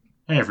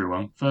Hey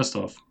everyone, first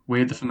off,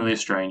 we at the Familiar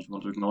Strange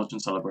want to acknowledge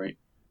and celebrate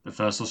the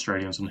first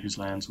Australians on whose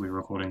lands we are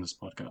recording this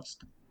podcast,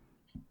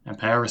 and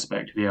pay our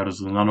respect to the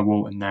elders of the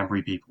Ngunnawal and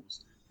Ngambri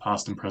peoples,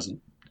 past and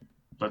present.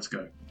 Let's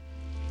go.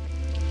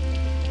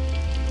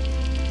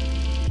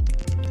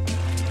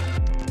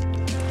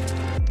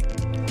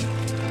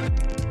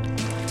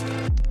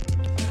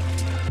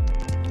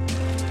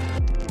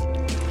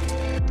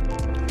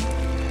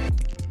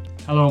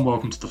 Hello and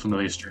welcome to the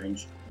Familiar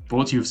Strange,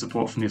 brought to you with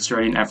support from the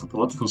Australian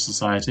Anthropological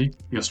Society,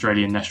 the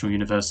Australian National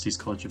University's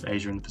College of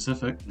Asia and the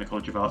Pacific, and the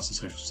College of Arts and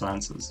Social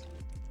Sciences.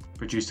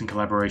 Produced in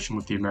collaboration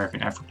with the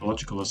American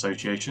Anthropological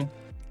Association,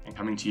 and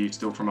coming to you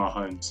still from our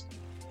homes.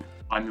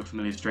 I'm your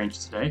Familiar Stranger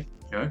today,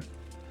 Joe,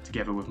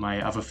 together with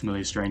my other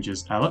Familiar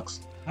Strangers,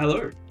 Alex.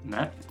 Hello.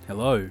 Matt.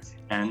 Hello.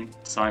 And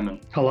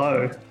Simon.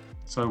 Hello.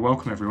 So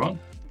welcome everyone.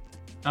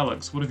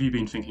 Alex, what have you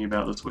been thinking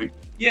about this week?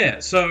 Yeah,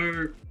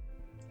 so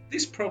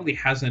this probably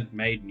hasn't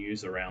made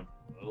news around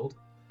the world.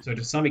 So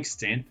to some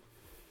extent,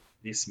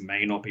 this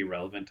may not be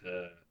relevant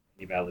to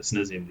any of our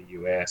listeners in the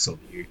US or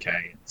the UK,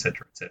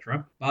 etc.,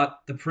 etc. But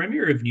the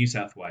Premier of New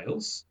South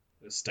Wales,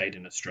 a state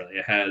in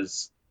Australia,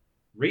 has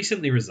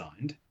recently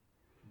resigned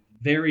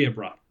very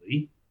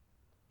abruptly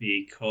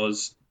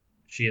because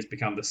she has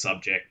become the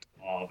subject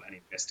of an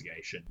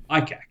investigation,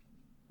 ICAC,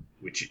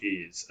 which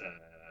is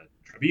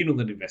a tribunal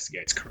that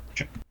investigates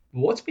corruption. But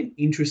what's been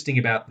interesting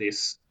about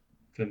this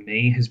for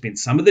me has been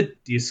some of the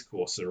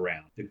discourse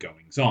around the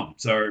goings on.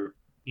 So,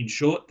 in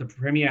short, the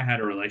Premier had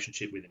a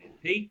relationship with an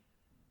MP.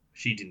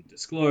 She didn't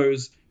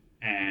disclose.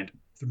 And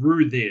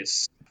through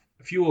this,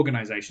 a few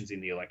organisations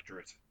in the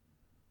electorate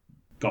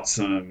got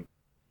some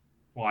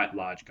quite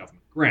large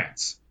government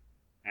grants.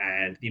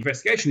 And the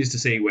investigation is to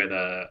see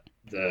whether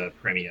the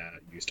Premier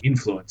used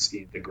influence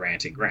in the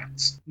granting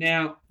grants.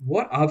 Now,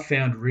 what I've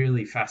found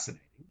really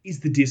fascinating is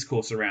the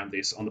discourse around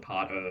this on the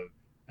part of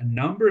a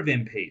number of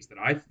MPs that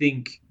I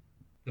think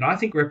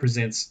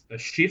represents a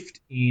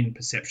shift in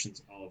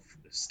perceptions of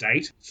the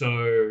state.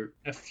 So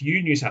a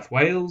few New South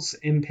Wales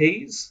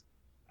MPs,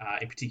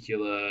 in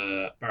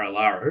particular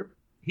Barilaro,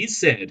 he's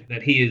said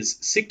that he is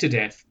sick to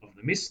death of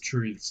the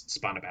mistruths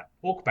spun about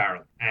pork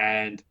barrelling,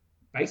 and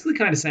basically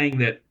kind of saying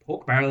that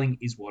pork barrelling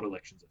is what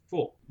elections are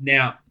for.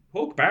 Now,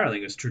 pork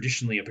barrelling is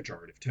traditionally a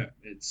pejorative term.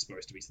 It's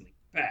supposed to be something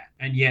bad.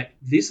 And yet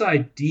this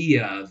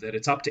idea that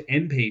it's up to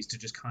MPs to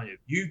just kind of,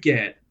 you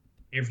get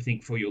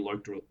everything for your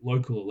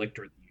local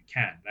electorate that you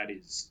can, that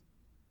is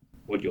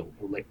what you're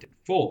elected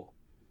for,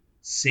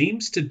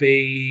 seems to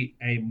be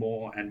a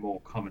more and more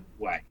common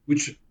way,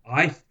 which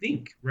I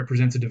think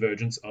represents a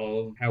divergence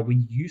of how we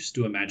used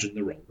to imagine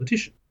the role of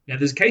politician. Now,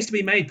 there's a case to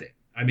be made there.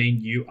 I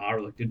mean, you are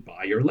elected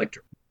by your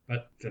electorate.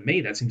 But for me,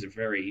 that seems a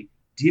very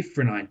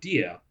different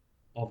idea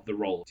of the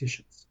role of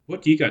politicians.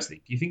 What do you guys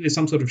think? Do you think there's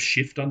some sort of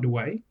shift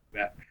underway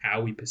about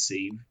how we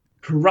perceive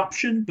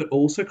corruption, but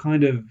also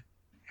kind of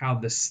how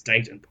the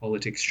state and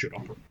politics should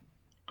operate?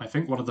 I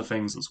think one of the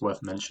things that's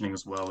worth mentioning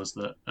as well is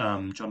that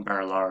John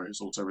Barilaro has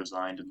also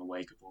resigned in the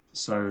wake of all.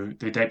 So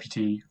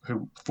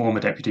the former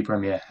deputy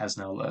premier has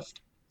now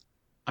left.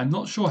 I'm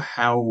not sure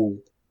how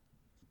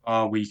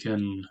far we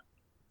can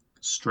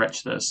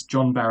stretch this.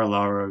 John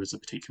Barilaro is a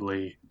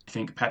particularly, I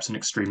think, perhaps an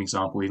extreme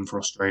example even for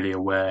Australia,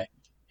 where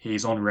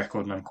he's on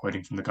record, and I'm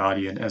quoting from The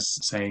Guardian, as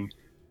saying,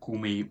 "Call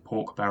me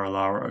Pork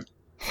Barilaro."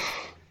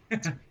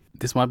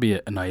 This might be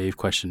a naive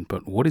question,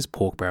 but what is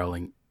pork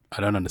barreling? I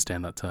don't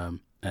understand that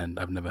term, and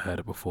I've never heard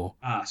it before.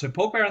 So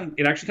pork barreling,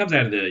 it actually comes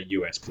out of the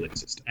US political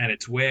system, and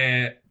it's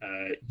where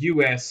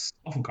US,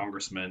 often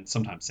congressman,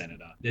 sometimes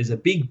senator, there's a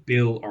big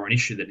bill or an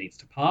issue that needs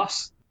to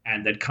pass,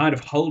 and they'd kind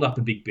of hold up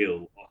a big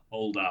bill or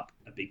hold up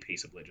a big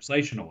piece of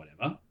legislation or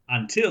whatever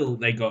until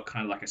they got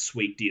kind of like a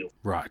sweet deal.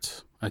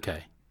 Right.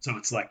 Okay. So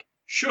it's like,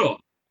 sure,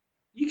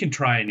 you can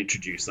try and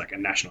introduce like a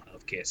national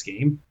healthcare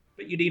scheme,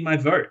 but you need my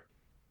vote.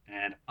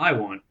 And I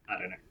want, I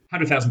don't know,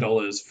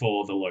 $100,000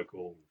 for the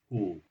local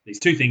pool. These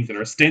two things that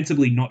are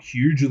ostensibly not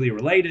hugely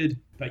related,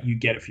 but you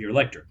get it for your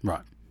electorate.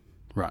 Right.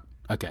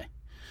 Okay.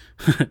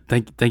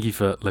 Thank you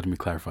for letting me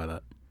clarify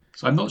that.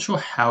 So I'm not sure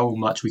how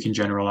much we can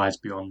generalise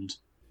beyond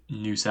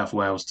New South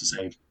Wales to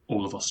say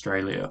all of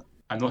Australia.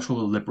 I'm not sure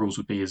the Liberals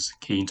would be as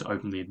keen to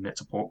openly admit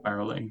to pork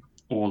barrelling,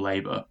 or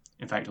Labor.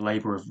 In fact,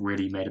 Labor have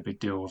really made a big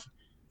deal of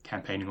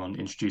campaigning on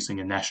introducing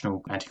a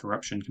national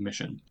anti-corruption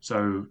commission.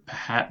 So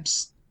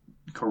perhaps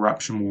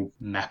corruption will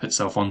map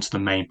itself onto the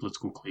main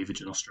political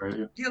cleavage in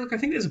Australia. Yeah, look, I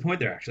think there's a point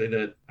there, actually,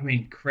 that, I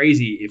mean,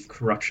 crazy if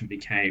corruption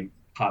became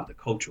part of the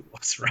culture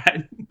was,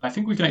 right? I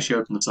think we can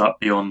actually open this up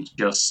beyond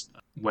just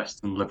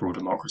Western liberal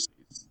democracies.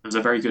 There's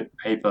a very good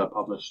paper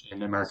published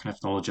in American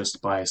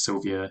Ethnologist by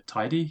Sylvia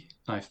Tidy,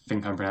 I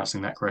think I'm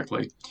pronouncing that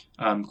correctly,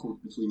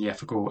 called Between the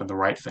Ethical and the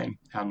Right Thing,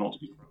 How Not to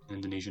Be Corrupt in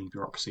Indonesian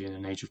Bureaucracy in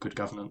an Age of Good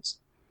Governance.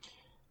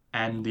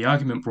 And the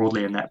argument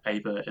broadly in that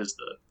paper is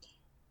that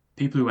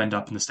people who end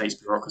up in the state's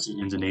bureaucracy in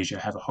Indonesia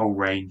have a whole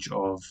range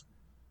of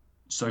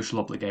social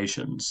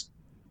obligations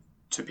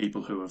to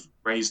people who have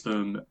raised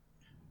them,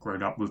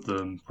 grown up with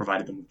them,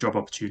 provided them with job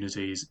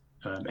opportunities,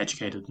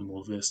 educated them,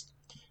 all of this.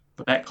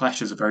 But that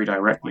clashes very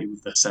directly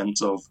with the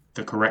sense of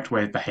the correct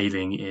way of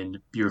behaving in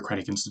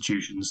bureaucratic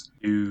institutions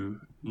to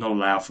not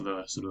allow for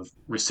the sort of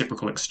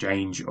reciprocal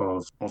exchange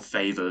of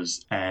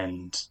favours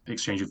and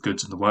exchange of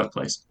goods in the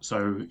workplace.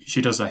 So she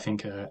does, I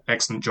think, an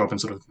excellent job in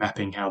sort of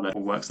mapping how that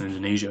all works in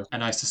Indonesia.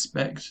 And I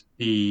suspect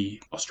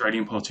the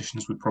Australian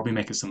politicians would probably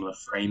make a similar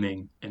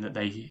framing in that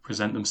they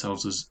present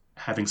themselves as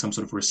having some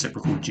sort of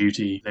reciprocal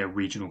duty to their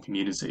regional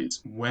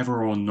communities.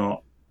 Whether or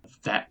not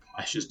that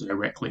clashes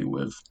directly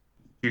with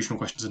institutional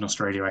questions in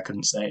Australia, I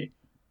couldn't say.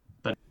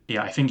 But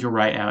yeah, I think you're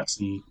right, Alex,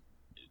 in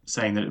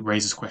saying that it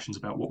raises questions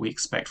about what we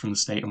expect from the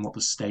state and what the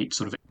state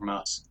sort of from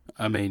us.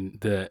 I mean,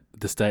 the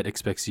state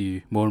expects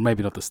you, well,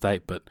 maybe not the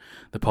state, but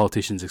the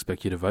politicians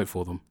expect you to vote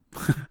for them.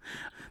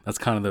 That's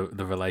kind of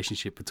the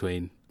relationship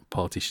between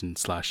politician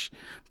slash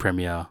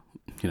premier,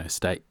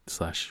 state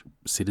slash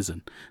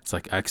citizen. It's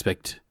like, I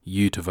expect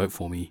you to vote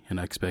for me, and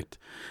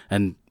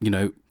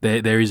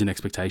there is an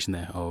expectation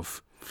there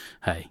of,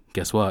 hey,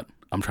 guess what?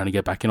 I'm trying to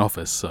get back in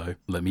office, so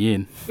let me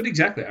in. But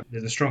exactly,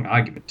 there's a strong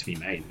argument to be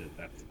made that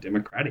that's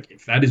democratic.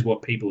 If that is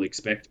what people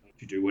expect,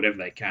 to do whatever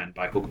they can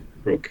by hook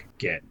or crook,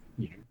 get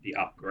the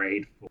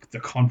upgrade for the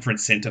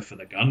conference centre for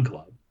the gun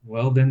club,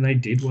 well, then they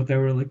did what they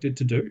were elected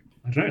to do.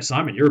 I don't know,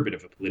 Simon, you're a bit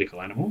of a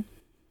political animal.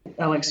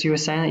 Alex, you were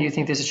saying that you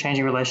think there's a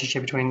changing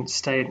relationship between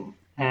state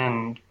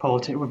and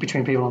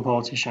between people and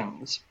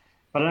politicians.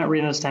 But I don't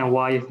really understand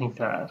why you think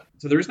that.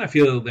 So the reason I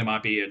feel there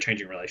might be a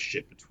changing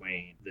relationship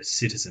between the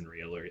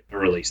citizenry,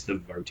 or at least the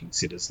voting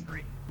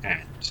citizenry,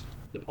 and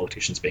the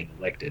politicians being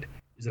elected,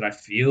 is that I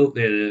feel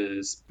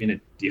there's been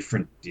a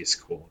different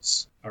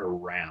discourse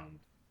around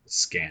the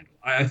scandal.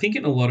 I think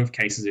in a lot of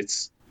cases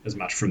it's as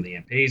much from the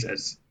MPs,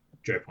 as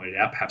Joe pointed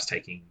out, perhaps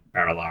taking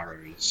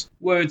Barilaro's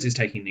words is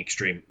taking the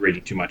extreme,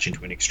 reading too much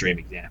into an extreme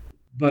example.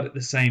 But at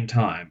the same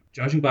time,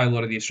 judging by a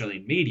lot of the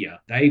Australian media,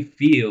 they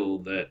feel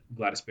that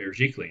Gladys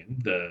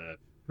Berejiklian, the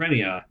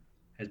Premier,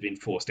 has been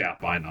forced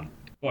out by an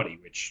unelected body,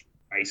 which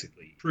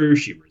basically true.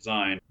 She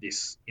resigned.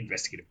 This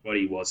investigative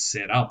body was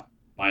set up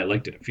by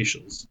elected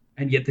officials.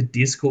 And yet the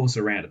discourse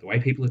around it, the way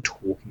people are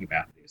talking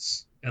about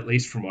this, at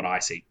least from what I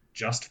see,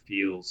 just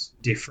feels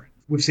different.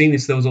 We've seen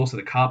this. There was also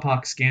the car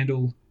park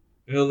scandal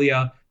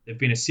earlier. There have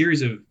been a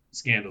series of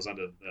scandals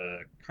under the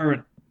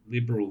current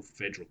Liberal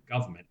federal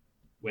government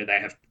where they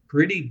have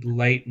pretty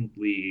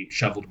blatantly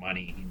shoveled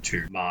money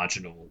into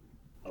marginal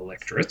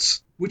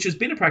electorates, which has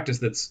been a practice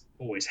that's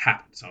always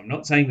happened. So I'm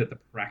not saying that the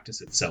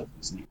practice itself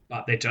is new,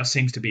 but there just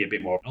seems to be a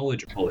bit more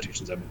knowledge of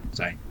politicians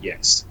saying,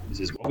 yes, this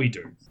is what we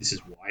do. This is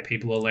why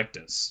people elect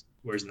us.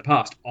 Whereas in the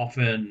past,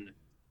 often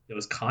there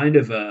was kind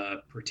of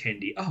a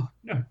pretendy, oh,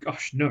 no,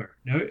 gosh, no,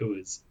 it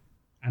was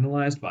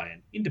analysed by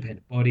an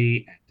independent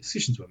body and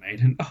decisions were made.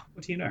 And, oh,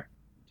 what do you know?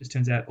 It just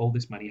turns out all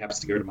this money happens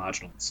to go to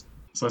marginals.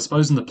 So I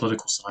suppose in the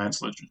political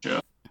science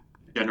literature,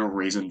 the general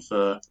reason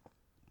for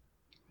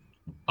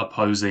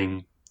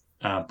opposing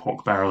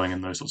pork barreling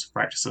and those sorts of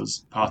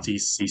practices,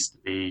 parties cease to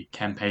be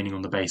campaigning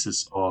on the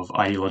basis of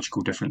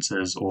ideological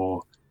differences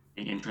or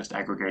being interest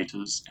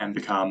aggregators and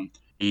become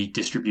the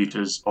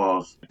distributors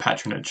of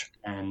patronage.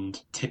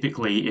 And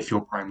typically, if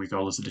your primary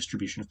goal is the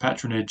distribution of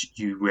patronage,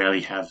 you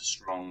rarely have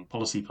strong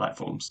policy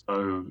platforms.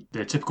 So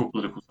the typical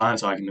political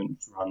science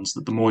argument runs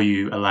that the more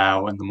you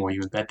allow and the more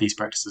you embed these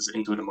practices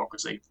into a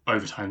democracy,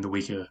 over time, the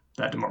weaker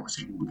that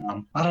democracy will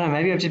become. I don't know,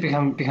 maybe I've just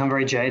become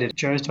very jaded.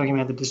 Joe's talking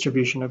about the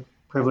distribution of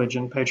privilege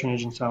and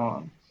patronage and so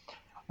on.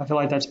 I feel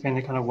like that's been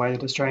the kind of way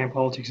that Australian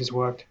politics has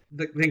worked.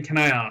 Then can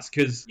I ask,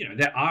 because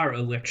there are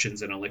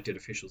elections and elected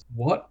officials,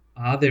 what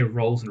are their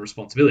roles and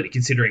responsibility,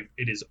 considering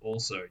it is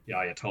also the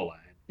Ayatollah?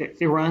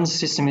 Iran's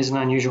system is an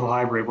unusual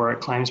hybrid where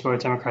it claims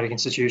both democratic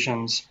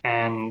institutions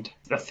and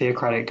a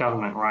theocratic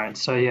government, right?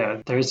 So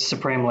yeah, there is a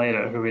supreme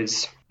leader who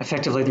is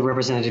effectively the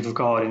representative of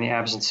God in the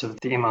absence of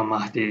the Imam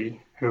Mahdi,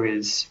 who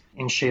is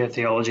in Shia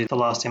theology the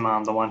last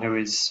Imam, the one who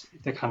is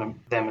the kind of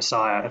their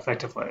Messiah,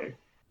 effectively.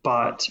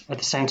 But at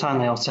the same time,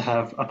 they also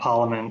have a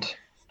parliament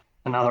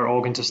and other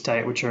organs of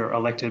state which are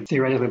elected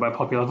theoretically by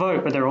popular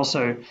vote, but they're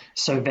also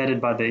so vetted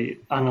by the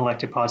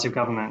unelected parts of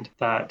government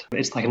that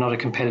it's like not a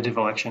competitive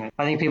election.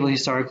 I think people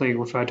historically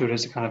refer to it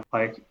as a kind of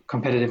like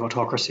competitive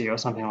autocracy or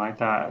something like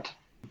that.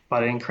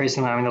 But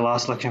increasingly, I mean, the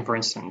last election, for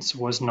instance,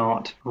 was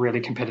not really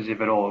competitive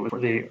at all.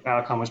 The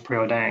outcome was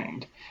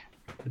preordained.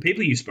 The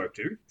people you spoke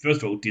to,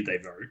 first of all, did they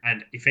vote?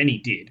 And if any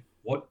did,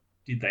 what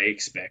did they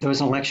expect? There was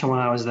an election when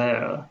I was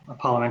there, a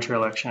parliamentary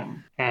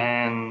election,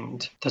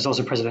 and there's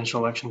also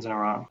presidential elections in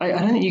Iran. I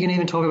don't think you can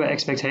even talk about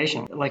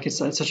expectation. Like, it's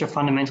such a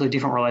fundamentally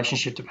different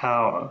relationship to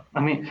power.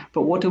 I mean,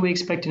 but what do we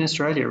expect in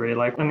Australia, really?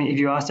 Like, I mean, if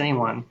you asked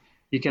anyone,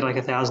 you get like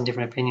 1,000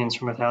 different opinions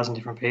from 1,000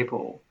 different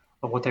people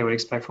of what they would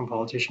expect from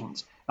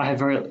politicians. I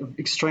have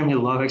extremely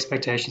low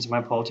expectations of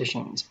my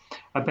politicians.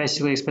 I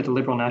basically expect the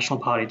Liberal National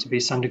Party to be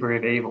some degree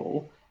of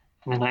evil,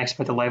 and then I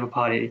expect the Labor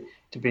Party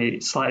to be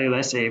slightly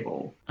less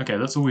evil. Okay,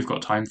 that's all we've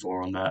got time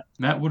for on that.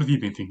 Matt, what have you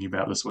been thinking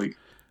about this week?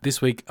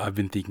 This week, I've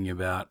been thinking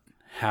about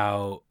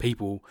how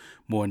people,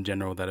 more in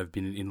general, that have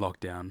been in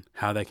lockdown,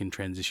 how they can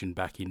transition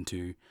back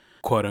into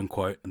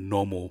quote-unquote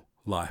normal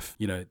life,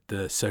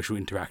 the social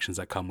interactions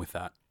that come with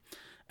that.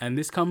 And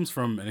this comes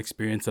from an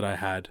experience that I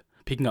had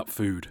picking up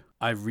food.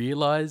 I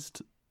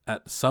realized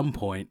at some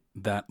point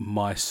that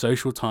my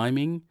social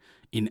timing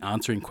in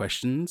answering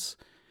questions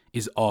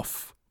is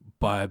off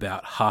by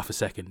about half a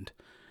second.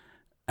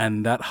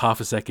 And that half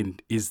a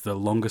second is the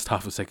longest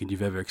half a second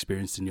you've ever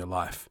experienced in your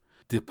life.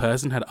 The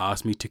person had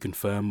asked me to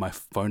confirm my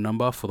phone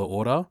number for the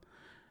order,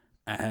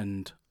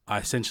 and I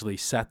essentially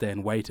sat there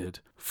and waited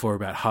for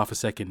about half a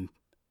second,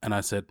 and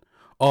I said,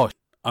 oh,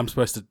 I'm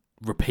supposed to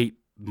repeat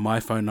my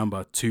phone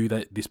number to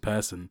this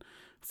person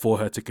for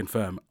her to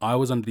confirm. I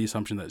was under the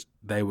assumption that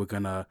they were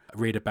going to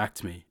read it back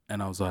to me,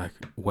 and I was like,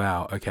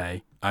 wow,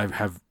 okay, I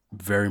have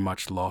very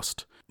much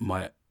lost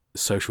my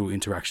social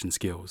interaction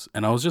skills.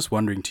 And I was just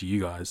wondering to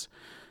you guys,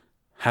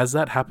 has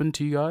that happened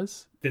to you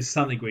guys? There's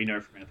something we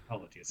know from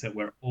anthropology, is that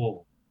we're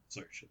all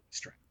socially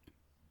strained.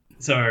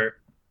 So,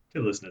 to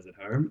listeners at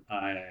home,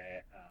 I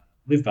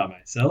live by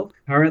myself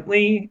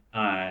currently.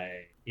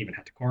 I even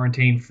had to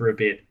quarantine for a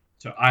bit.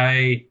 So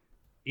I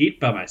eat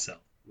by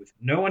myself with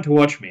no one to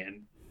watch me.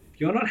 And if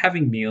you're not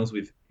having meals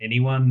with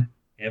anyone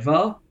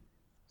ever,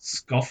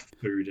 scoff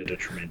food at a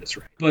tremendous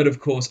rate. But of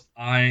course,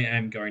 I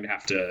am going to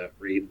have to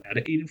read how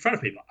to eat in front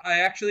of people. I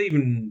actually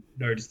even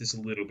noticed this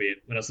a little bit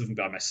when I was living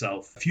by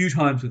myself a few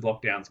times with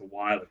lockdowns a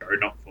while ago,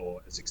 not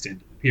for as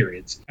extended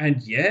periods.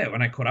 And yeah,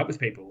 when I caught up with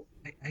people,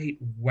 I ate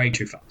way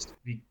too fast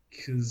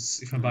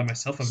because if I'm by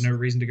myself, I have no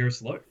reason to go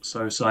slow.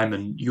 So,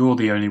 Simon, you're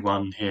the only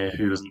one here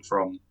who isn't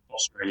from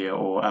Australia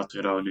or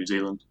Aotearoa, New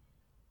Zealand.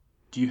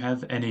 Do you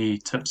have any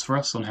tips for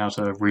us on how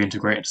to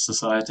reintegrate into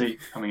society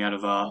coming out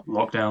of our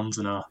lockdowns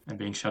and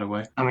being shut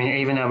away? I mean,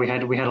 even though we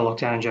had a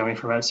lockdown in Germany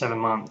for about 7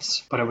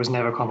 months, but it was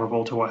never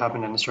comparable to what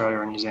happened in Australia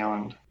and New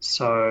Zealand.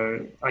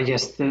 So I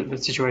guess the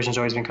situation's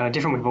always been kind of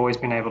different. We've always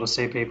been able to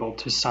see people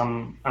to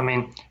some. I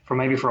mean, for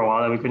a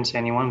while that we couldn't see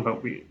anyone, but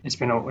it's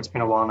been a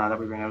while now that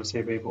we've been able to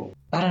see people.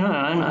 I don't know.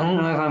 I don't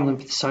know if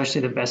I'm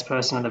socially the best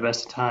person at the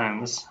best of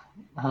times.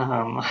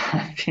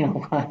 I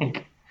feel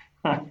like.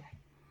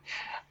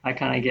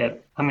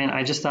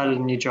 I just started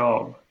a new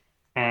job,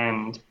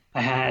 and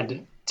I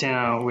had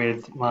dinner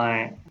with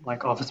my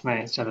office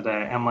mates the other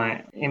day, and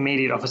my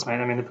immediate office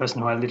mate, the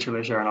person who I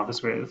literally share an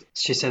office with,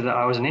 she said that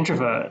I was an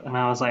introvert, and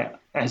I was like,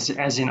 as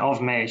in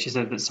of me, she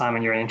said that,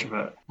 Simon, you're an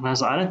introvert, and I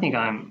was like, I don't think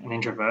I'm an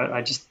introvert.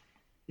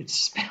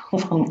 It's been a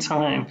long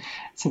time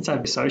since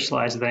I've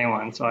socialized with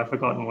anyone, so I've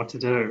forgotten what to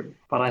do.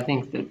 But I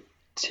think that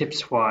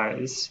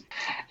tips-wise,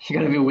 you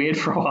got to be weird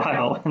for a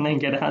while and then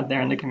get out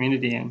there in the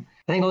community. And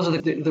I think also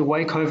the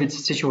way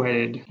COVID's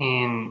situated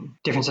in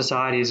different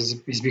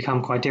societies has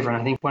become quite different.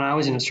 I think when I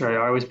was in Australia,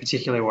 I was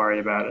particularly worried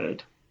about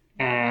it.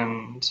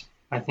 And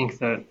I think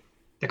that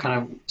the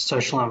kind of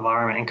social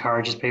environment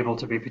encourages people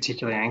to be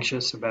particularly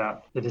anxious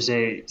about the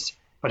disease.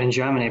 But in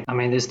Germany,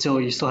 you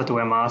still have to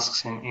wear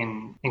masks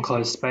in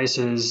enclosed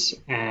spaces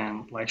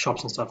and like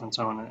shops and stuff and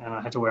so on. And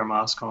I had to wear a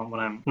mask on when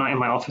I'm not in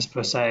my office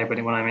per se,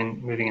 but when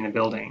I'm moving in a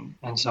building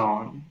and so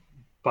on.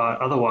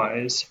 But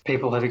otherwise,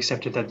 people have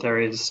accepted that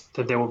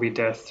there will be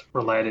death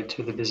related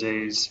to the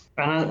disease.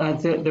 And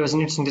there was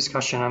an interesting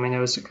discussion.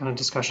 There was a kind of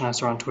discussion I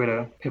saw on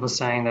Twitter, people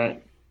saying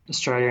that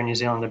Australia and New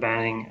Zealand are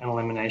banning an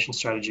elimination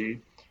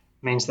strategy.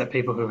 Means that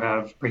people who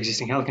have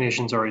pre-existing health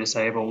conditions or are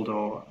disabled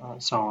or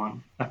so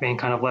on are being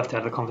kind of left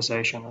out of the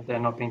conversation, that they're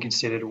not being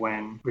considered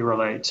when we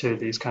relate to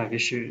these kind of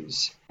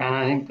issues.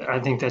 And I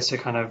think that's a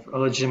kind of a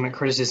legitimate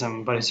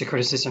criticism, but it's a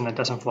criticism that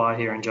doesn't fly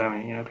here in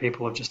Germany.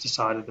 People have just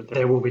decided that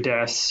there will be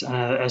deaths, and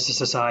as a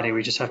society,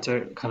 we just have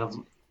to kind of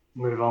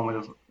move on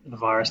with the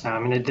virus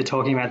now. They're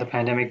talking about the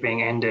pandemic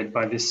being ended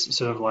by this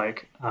sort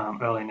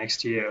of early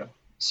next year.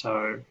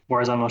 So,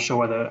 whereas I'm not sure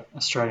whether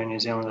Australia and New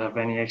Zealand have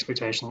any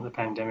expectation that the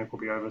pandemic will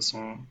be over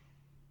soon.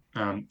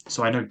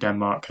 So I know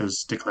Denmark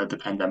has declared the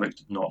pandemic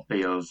to not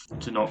be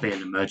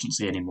an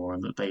emergency anymore,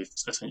 and that they've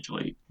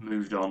essentially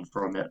moved on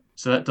from it.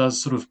 So that does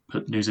sort of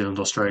put New Zealand,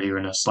 Australia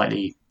in a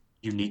slightly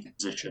unique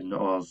position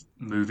of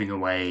moving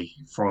away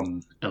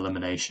from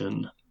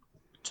elimination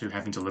to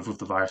having to live with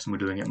the virus, and we're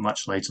doing it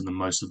much later than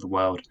most of the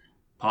world,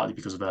 partly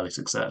because of early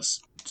success.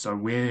 So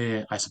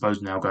we're, I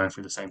suppose, now going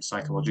through the same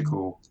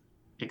psychological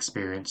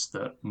experience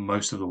that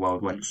most of the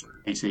world went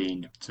through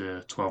 18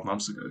 to 12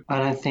 months ago. I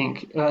don't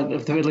think,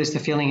 at least the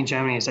feeling in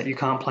Germany is that you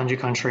can't plunge a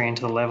country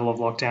into the level of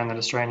lockdown that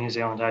Australia and New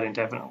Zealand had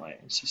indefinitely.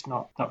 It's just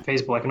not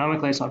feasible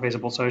economically, it's not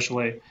feasible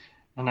socially,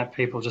 and that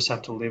people just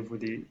have to live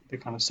with the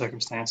kind of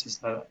circumstances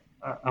that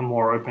a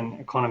more open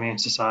economy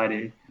and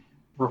society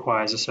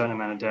requires a certain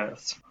amount of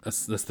deaths.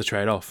 That's the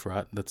trade-off,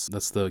 right?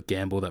 That's the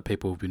gamble that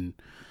people have been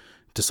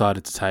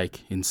decided to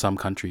take in some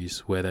countries,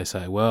 where they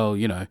say, well,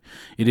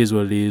 it is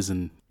what it is,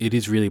 and it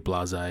is really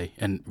blasé,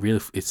 and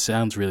really it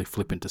sounds really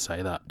flippant to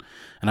say that.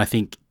 And I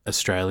think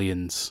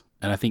Australians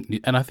and I think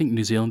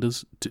New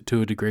Zealanders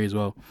to a degree as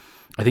well,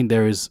 I think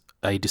there is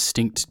a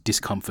distinct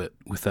discomfort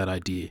with that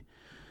idea.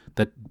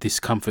 That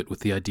discomfort with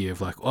the idea of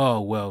like, oh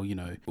well,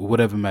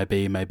 whatever may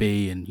be,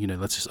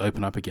 and let's just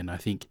open up again. I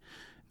think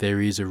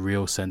there is a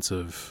real sense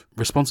of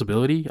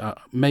responsibility.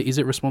 Is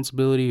it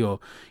responsibility,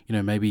 or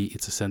maybe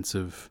it's a sense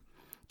of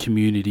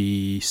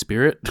community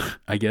spirit,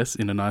 I guess,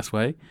 in a nice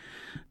way,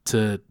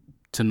 to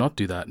not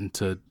do that and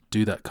to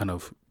do that kind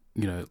of,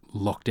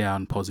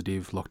 lockdown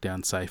positive,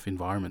 lockdown safe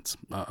environments.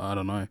 I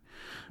don't know.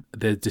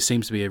 There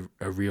seems to be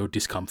a real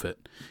discomfort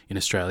in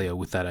Australia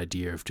with that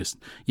idea of just,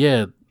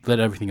 let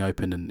everything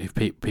open, and if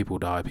people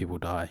die, people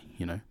die,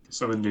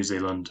 So in New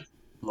Zealand,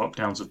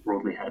 lockdowns have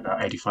broadly had about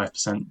 85%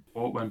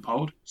 support when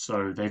polled.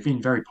 So they've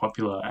been very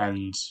popular,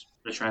 and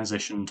the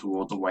transition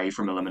toward away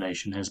from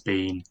elimination has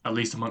been, at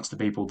least amongst the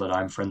people that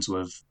I'm friends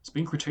with, it's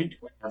been critiqued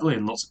quite heavily,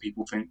 and lots of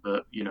people think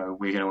that,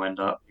 we're going to end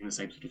up in the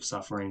same sort of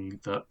suffering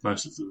that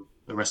most of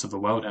the rest of the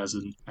world has,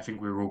 and I think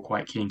we're all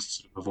quite keen to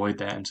sort of avoid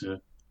that and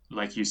to,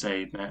 like you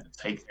say, Matt,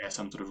 take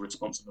some sort of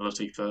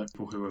responsibility for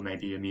people who are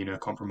maybe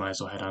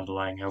immunocompromised or had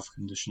underlying health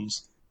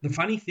conditions. The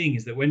funny thing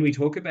is that when we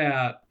talk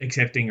about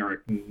accepting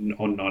or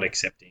not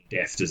accepting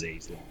death,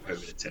 disease, long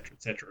COVID,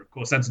 etc., of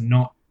course, that's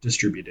not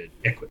distributed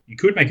equity. You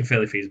could make a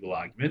fairly feasible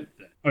argument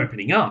that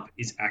opening up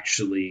is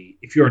actually,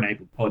 if you're an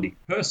able-bodied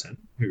person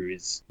who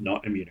is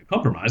not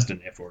immunocompromised,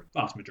 and therefore a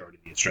vast majority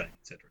of the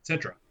Australians,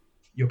 etc.,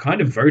 you're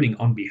kind of voting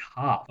on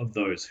behalf of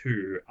those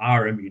who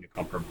are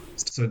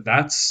immunocompromised. So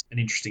that's an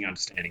interesting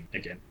understanding.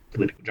 Again,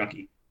 political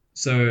junkie.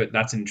 So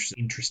that's an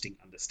interesting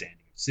understanding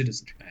of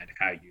citizenship and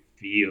how you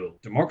feel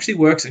democracy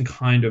works, and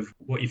kind of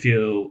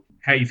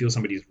how you feel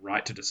somebody's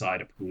right to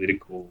decide a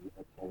political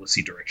or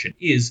policy direction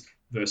is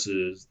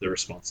versus the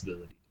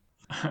responsibility.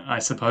 I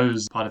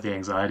suppose part of the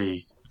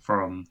anxiety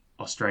from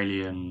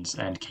Australians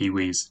and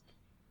Kiwis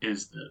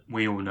is that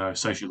we all know,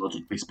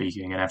 sociologically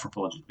speaking and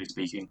anthropologically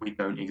speaking, we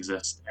don't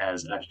exist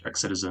as abstract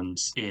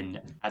citizens in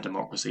a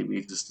democracy. We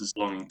exist as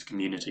belonging to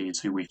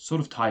communities who we've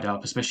sort of tied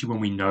up, especially when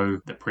we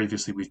know that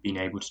previously we've been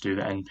able to do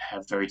that and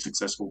have very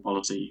successful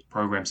policy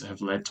programs that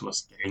have led to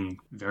us getting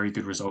very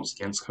good results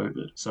against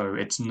COVID. So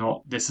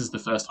this is the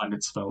first time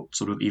it's felt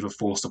sort of either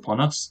forced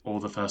upon us, or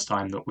the first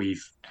time that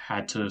we've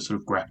had to sort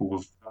of grapple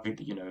with something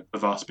that, the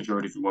vast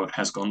majority of the world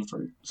has gone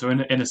through. So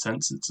in a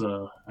sense, it's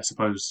I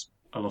suppose,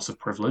 a loss of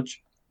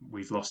privilege.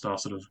 We've lost our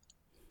sort of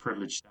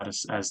privileged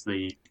status as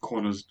the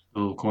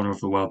little corner of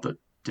the world that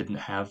didn't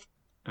have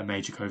a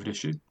major COVID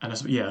issue. And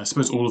I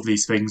suppose all of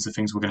these things are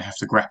things we're going to have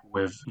to grapple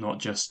with, not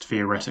just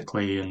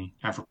theoretically and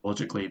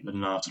anthropologically, but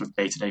in our sort of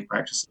day-to-day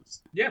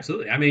practices. Yeah,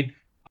 absolutely. I mean,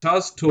 I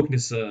was talking to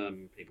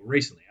some people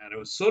recently, and it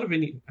was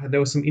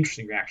there was some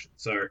interesting reactions.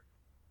 So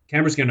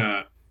Canberra's going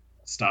to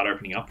start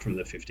opening up from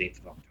the 15th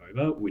of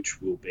October, which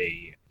will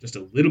be just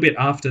a little bit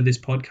after this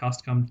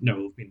podcast comes. No,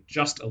 it'll be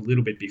just a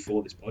little bit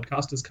before this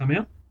podcast has come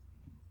out.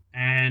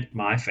 And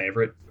my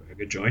favourite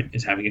burger joint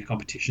is having a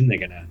competition. They're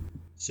going to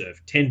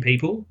serve 10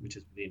 people, which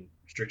is within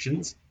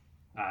restrictions,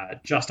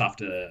 just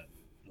after the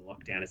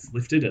lockdown is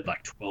lifted at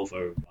like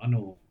 12:01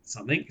 or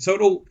something. So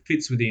it all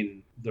fits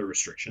within the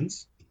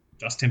restrictions,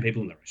 just 10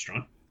 people in the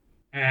restaurant.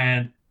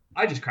 And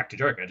I just cracked a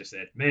joke. I just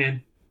said,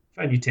 man, if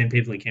I knew 10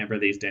 people in Canberra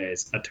these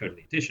days, I'd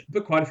totally audition.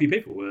 But quite a few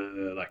people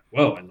were like,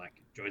 whoa, and like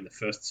joined the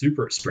first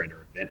super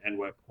spreader event and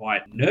were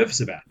quite nervous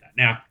about that.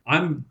 Now,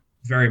 I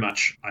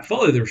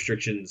follow the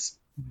restrictions,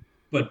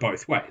 but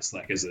both ways.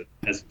 Like as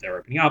they're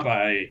opening up,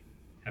 I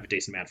have a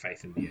decent amount of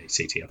faith in the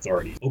ACT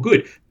authorities. All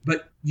good.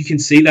 But you can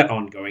see that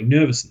ongoing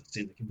nervousness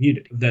in the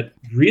community that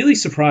really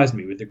surprised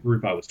me with the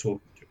group I was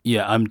talking to.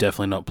 Yeah, I'm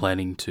definitely not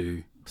planning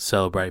to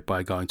celebrate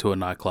by going to a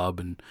nightclub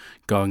and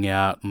going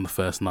out on the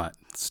first night.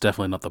 It's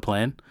definitely not the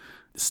plan.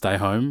 Stay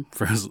home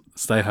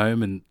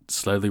and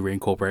slowly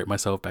reincorporate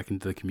myself back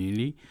into the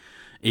community,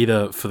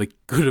 either for the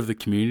good of the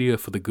community or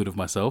for the good of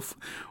myself,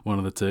 one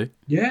of the two.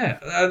 Yeah,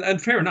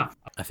 and fair enough.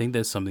 I think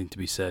there's something to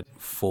be said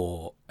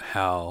for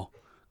how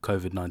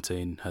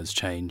COVID-19 has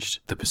changed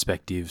the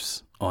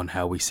perspectives on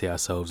how we see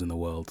ourselves in the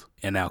world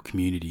and our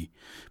community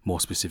more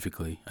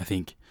specifically. I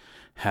think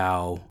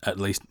how at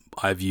least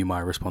I view my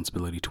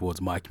responsibility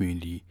towards my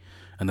community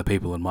and the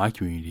people in my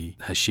community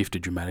has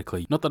shifted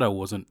dramatically. Not that I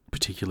wasn't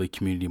particularly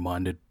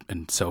community-minded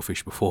and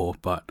selfish before,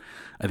 but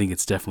I think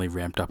it's definitely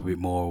ramped up a bit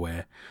more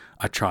where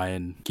I try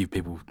and give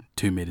people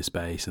 2 meter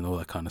space and all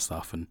that kind of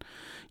stuff. And,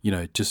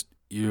 just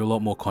you're a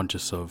lot more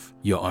conscious of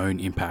your own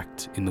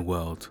impact in the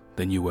world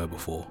than you were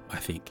before, I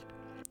think,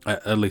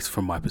 at least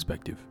from my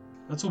perspective.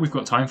 That's all we've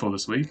got time for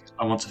this week.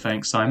 I want to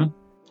thank Simon.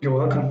 You're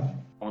welcome.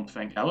 I want to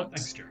thank Alex.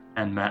 Thanks, Joe.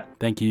 And Matt.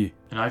 Thank you.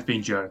 And I've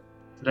been Joe.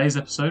 Today's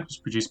episode was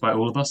produced by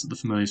all of us at The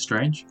Familiar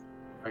Strange.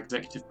 Our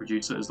executive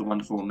producer is the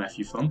wonderful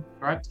Matthew Fung.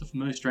 Subscribe to The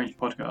Familiar Strange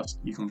podcast.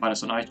 You can find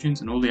us on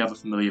iTunes and all the other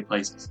familiar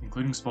places,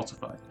 including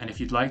Spotify. And if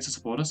you'd like to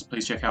support us,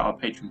 please check out our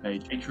Patreon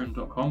page,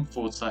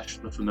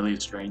 patreon.com/The Familiar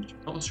Strange.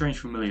 Not The Strange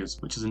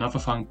Familiars, which is another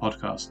fun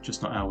podcast,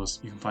 just not ours.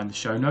 You can find the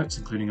show notes,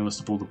 including a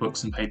list of all the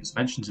books and papers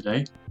mentioned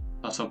today,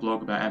 plus our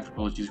blog about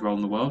anthropology's role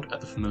in the world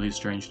at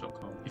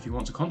thefamiliarstrange.com. If you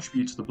want to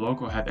contribute to the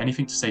blog or have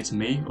anything to say to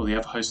me or the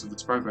other hosts of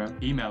this program,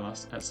 email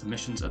us at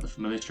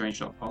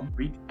submissions@thefamiliarstrange.com,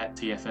 tweet at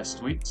TFS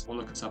Tweets, or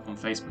look us up on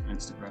Facebook and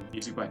Instagram.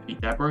 Music by Pete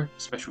Dabro.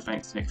 Special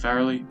thanks to Nick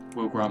Farrelly,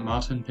 Will Grant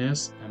Martin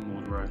Pierce, and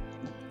Maud Rowe.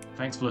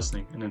 Thanks for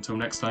listening, and until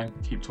next time,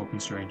 keep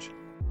talking strange.